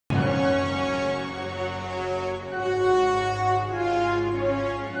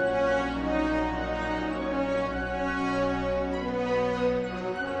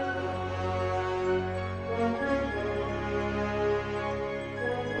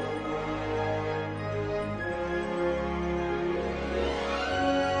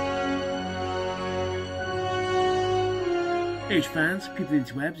Hey fans, people of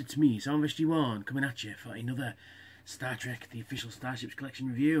the interwebs, it's me, SG1, coming at you for another Star Trek, the official Starships collection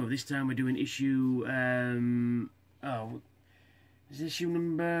review. This time we're doing issue,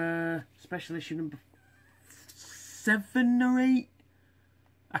 special issue number 7 or 8?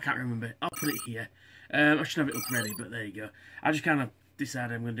 I can't remember. I'll put it here. I should have it up ready, but there you go. I just kind of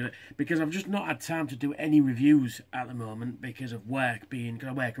decided I'm going to do it because I've just not had time to do any reviews at the moment because of work because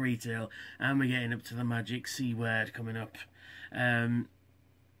I work retail and we're getting up to the magic C word coming up. And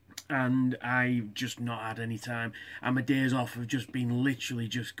I've just not had any time, and my days off have just been literally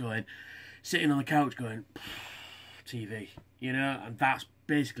just sitting on the couch going TV, you know, and that's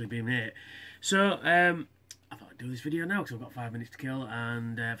basically been it. So I thought I'd do this video now because I've got 5 minutes to kill,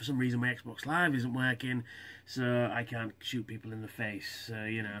 and for some reason my Xbox Live isn't working, so I can't shoot people in the face. So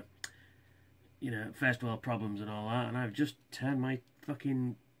you know, first world problems and all that, and I've just turned my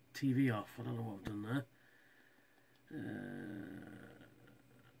fucking TV off. I don't know what I've done there.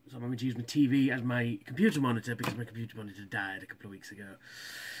 So I'm going to use my TV as my computer monitor because my computer monitor died a couple of weeks ago.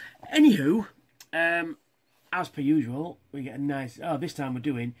 Anywho, as per usual, we get a nice... Oh, this time we're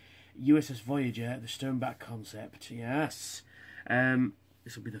doing U.S.S. Voyager, the Sternbach concept. Yes.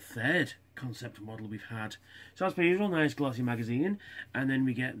 This will be the 3rd concept model we've had. So as per usual, nice glossy magazine. And then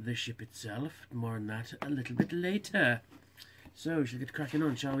we get the ship itself. More on that a little bit later. So we shall get cracking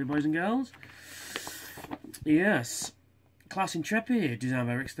on, shall we, boys and girls? Yes. Class Intrepid, designed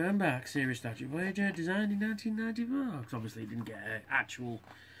by Rick Sternbach, series Star Trek Voyager, designed in 1994. Because obviously it didn't get an actual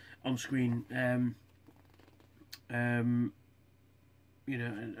on-screen, you know,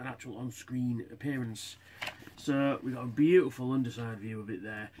 an actual on-screen appearance. So we've got a beautiful underside view of it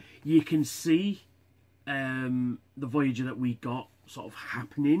there. You can see the Voyager that we got sort of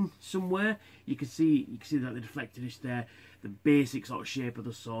happening somewhere. You can see that the deflector is there. The basic sort of shape of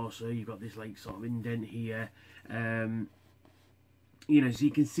the saucer. You've got this like sort of indent here. You know, so you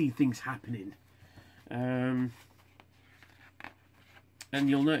can see things happening. And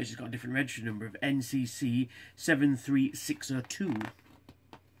you'll notice it's got a different registry number of NCC-73602. But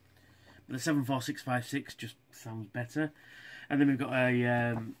the 74656 just sounds better. And then we've got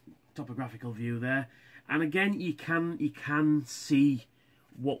a topographical view there. And again, you can see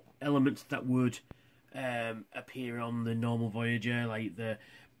what elements that would appear on the normal Voyager, like the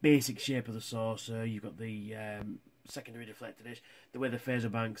basic shape of the saucer. You've got the secondary deflector dish, the way the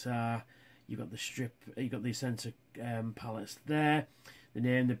phaser banks are. You've got the strip, you've got the sensor pallets there, the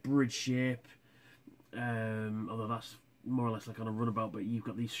name, the bridge shape, although that's more or less like on a runabout, but you've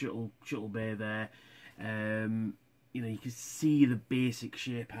got the shuttle bay there. You know, you can see the basic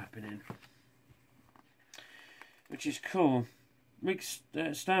shape happening, which is cool. Rick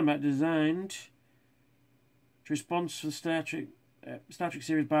Sternbach designed to response to the Star Trek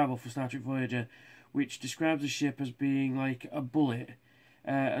series Bible for Star Trek Voyager, which describes the ship as being like a bullet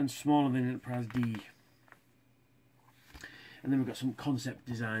and smaller than Enterprise D. And then we've got some concept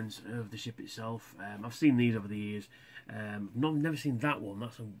designs of the ship itself. I've seen these over the years. Never seen that one.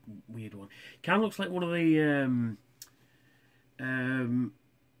 That's a weird one. Kind of looks like one of the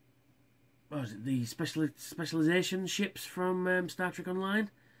what was it? The specialization ships from Star Trek Online.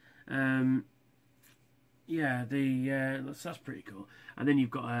 Yeah, that's pretty cool. And then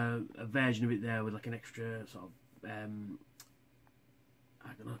you've got a version of it there with like an extra sort of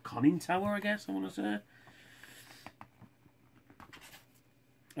I don't know, conning tower, I guess I want to say.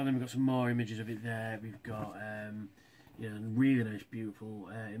 And then we've got some more images of it there. We've got you know, a really nice, beautiful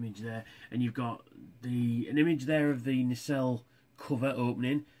image there, and you've got an image there of the nacelle cover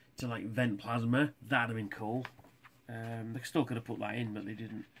opening to like vent plasma. That'd have been cool. They still could have put that in, but they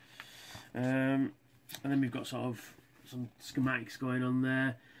didn't. And then we've got sort of some schematics going on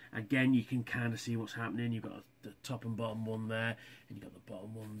there. Again, you can kind of see what's happening. You've got the top and bottom one there, and you've got the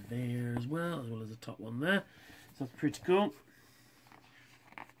bottom one there as well as the top one there. So that's pretty cool.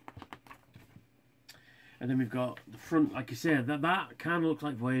 And then we've got the front, like I said, that kind of looks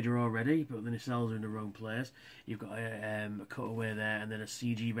like Voyager already, but the nacelles are in the wrong place. You've got a cutaway there, and then a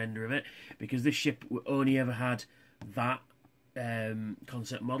CG render of it, because this ship only ever had that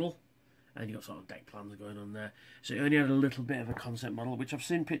concept model. And you've got sort of deck plans going on there. So it only had a little bit of a concept model, which I've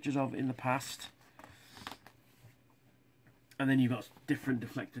seen pictures of in the past. And then you've got different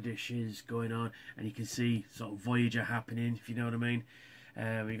deflector dishes going on, and you can see sort of Voyager happening, if you know what I mean.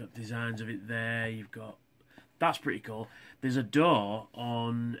 You've got designs of it there. You've got... That's pretty cool. There's a door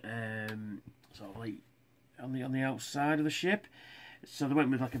on sort of like on the outside of the ship. So they went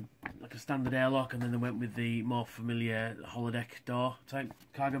with like a standard airlock, and then they went with the more familiar holodeck door type,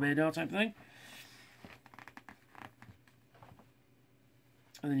 cargo bay door type thing.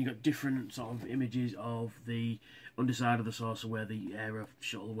 And then you've got different sort of images of the underside of the saucer where the aero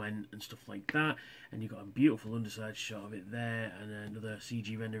shuttle went and stuff like that. And you've got a beautiful underside shot of it there, and another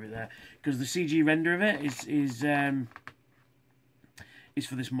CG render of it there. Because the CG render of it is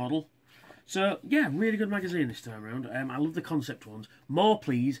for this model. So yeah, really good magazine this time around. I love the concept ones. More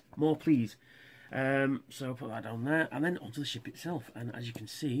please, more please. So I'll put that down there, and then onto the ship itself. And as you can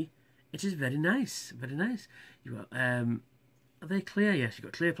see, it is very nice, very nice. You've got, are they clear? Yes, you've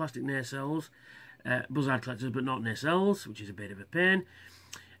got clear plastic nacelles, buzzard collectors, but not nacelles, which is a bit of a pain.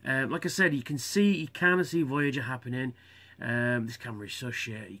 Like I said, you can kind of see Voyager happening. This camera is so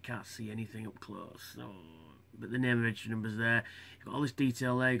shit, you can't see anything up close. Oh, but the name and registry number's there. You've got all this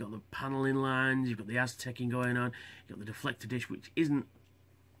detail there. You've got the paneling lines. You've got the Aztecing going on. You've got the deflector dish, which isn't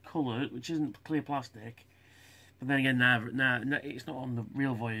coloured, which isn't clear plastic. But then again, now it's not on the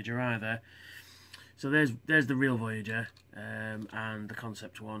real Voyager either. So there's the real Voyager and the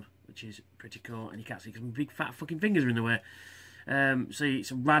concept one, which is pretty cool. And you can't see because my big fat fucking fingers are in the way. So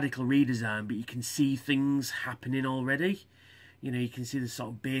it's a radical redesign, but you can see things happening already. You know, you can see the sort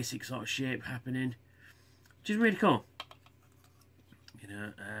of basic sort of shape happening, which is really cool. You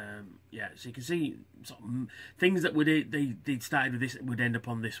know, yeah. So you can see sort of things that they started with this would end up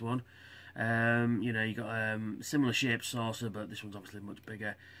on this one. You know, you got similar shaped saucer, but this one's obviously much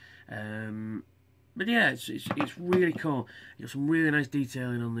bigger. But yeah, it's really cool. You got some really nice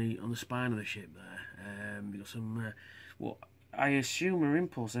detailing on the spine of the ship there. You got some what I assume are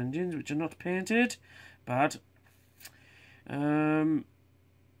impulse engines, which are not painted, but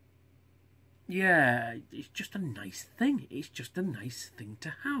yeah, it's just a nice thing. It's just a nice thing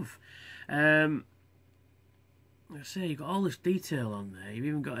to have. Like I say, you've got all this detail on there. You've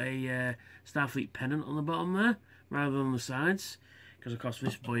even got a Starfleet pennant on the bottom there, rather than on the sides, because of course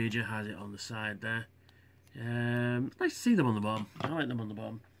this Voyager has it on the side there. Nice to see them on the bottom. I like them on the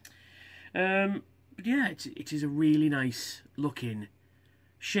bottom. But yeah, it is a really nice looking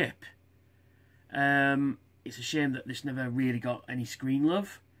ship. It's a shame that this never really got any screen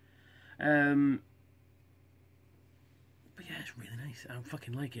love. But yeah, it's really nice. I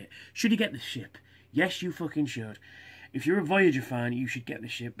fucking like it. Should you get this ship? Yes, you fucking should. If you're a Voyager fan, you should get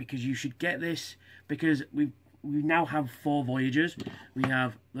this ship, because you should get this because we now have 4 Voyagers. We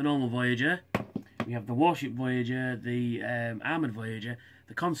have the normal Voyager, we have the warship Voyager, the armoured Voyager,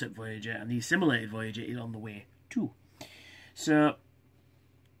 the concept Voyager, and the assimilated Voyager is on the way too. So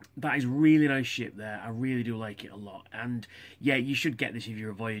that is a really nice ship there. I really do like it a lot. And yeah, you should get this if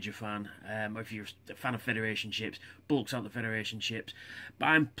you're a Voyager fan, or if you're a fan of Federation ships. Bulks out the Federation ships. But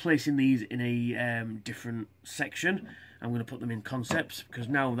I'm placing these in a different section. I'm going to put them in concepts, because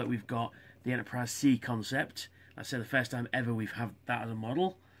now that we've got the Enterprise C concept, I'd say the first time ever we've had that as a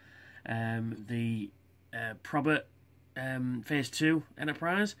model. The Probert Phase 2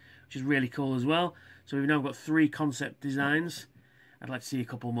 Enterprise, which is really cool as well. So we've now got 3 concept designs. I'd like to see a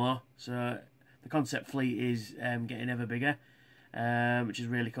couple more. So the concept fleet is getting ever bigger, which is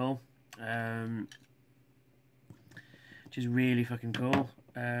really cool. Which is really fucking cool.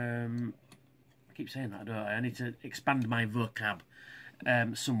 I keep saying that, don't I? I need to expand my vocab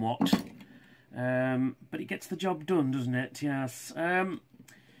somewhat. But it gets the job done, doesn't it? Yes. Sorry,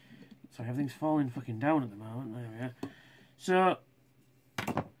 everything's falling fucking down at the moment. There we are. So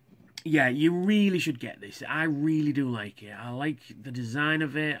yeah, you really should get this. I really do like it. I like the design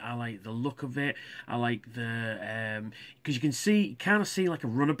of it. I like the look of it. I like the because you kind of see like a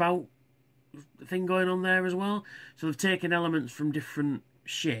runabout thing going on there as well. So they've taken elements from different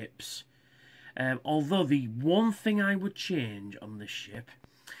ships. Although the one thing I would change on this ship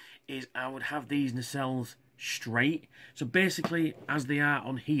is I would have these nacelles straight. So basically, as they are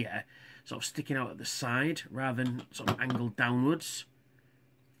on here, sort of sticking out at the side rather than sort of angled downwards.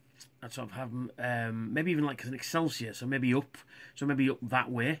 I'd sort of have them, maybe even like an Excelsior, so maybe up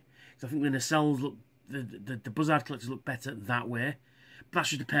that way. Because I think the nacelles look, the buzzard collectors look better that way. But that's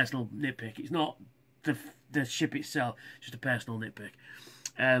just a personal nitpick. It's not the ship itself, it's just a personal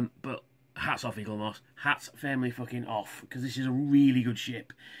nitpick. But hats off, Eagle Moss. Hats firmly fucking off, because this is a really good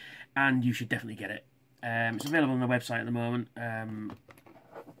ship, and you should definitely get it. It's available on the website at the moment,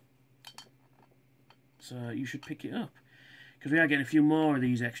 so you should pick it up. Because we are getting a few more of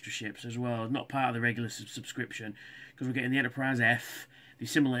these extra ships as well, not part of the regular subscription. Because we're getting the Enterprise F, the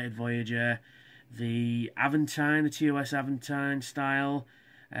Assimilated Voyager, the Aventine, the TOS Aventine style,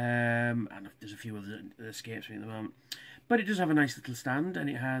 and there's a few others that escapes me at the moment. But it does have a nice little stand, and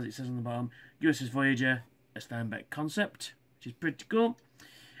it says on the bottom, U.S.S Voyager, a Sternbach concept, which is pretty cool.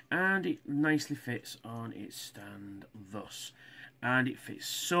 And it nicely fits on its stand thus. And it fits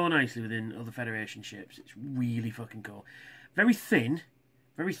so nicely within other Federation ships. It's really fucking cool. Very thin.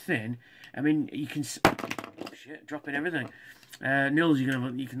 Very thin. I mean, you can... Oh, shit, dropping everything. Nils, you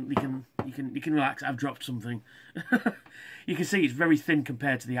can relax. I've dropped something. You can see it's very thin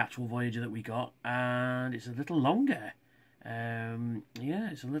compared to the actual Voyager that we got, and it's a little longer.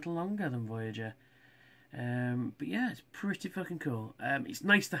 Yeah, it's a little longer than Voyager. But yeah, it's pretty fucking cool. It's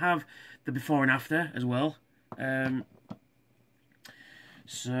nice to have the before and after as well.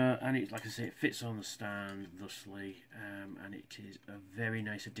 So, and it's like I say, it fits on the stand thusly, and it is a very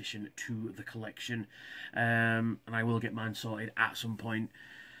nice addition to the collection. And I will get mine sorted at some point.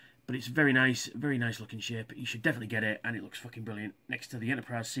 But it's very nice looking ship. You should definitely get it, and it looks fucking brilliant next to the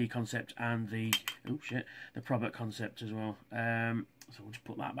Enterprise C concept and the the Probert concept as well. So we'll just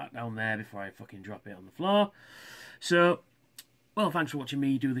put that back down there before I fucking drop it on the floor. So, well, thanks for watching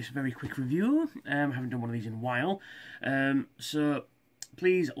me do this very quick review. I haven't done one of these in a while. So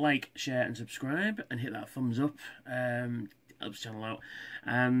please like, share, and subscribe, and hit that thumbs up. Helps the channel out,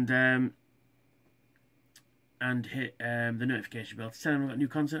 and hit the notification bell to tell them I've got new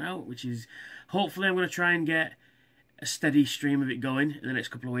content out, which is hopefully I'm going to try and get a steady stream of it going in the next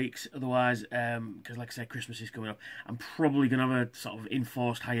couple of weeks. Otherwise, because like I said, Christmas is coming up, I'm probably going to have a sort of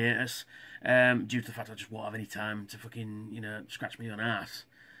enforced hiatus due to the fact I just won't have any time to fucking, you know, scratch me on ass,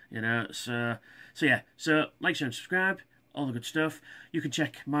 you know. So yeah, so like, share, and subscribe, all the good stuff. You can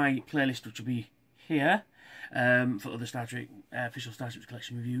check my playlist, which will be here, for other Star Trek official Starships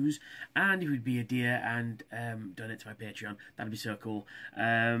collection reviews. And if you'd be a dear and donate to my Patreon, that'd be so cool.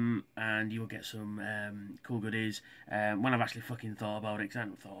 And you will get some cool goodies when I've actually fucking thought about it, because I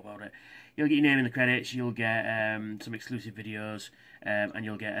haven't thought about it. You'll get your name in the credits, you'll get some exclusive videos, and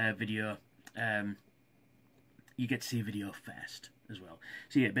you'll get a video. You get to see a video first as well.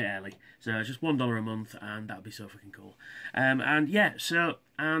 See it a bit early. So it's just $1 a month, and that'll be so fucking cool. And yeah, so,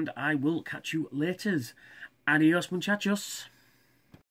 and I will catch you later. Adios, muchachos.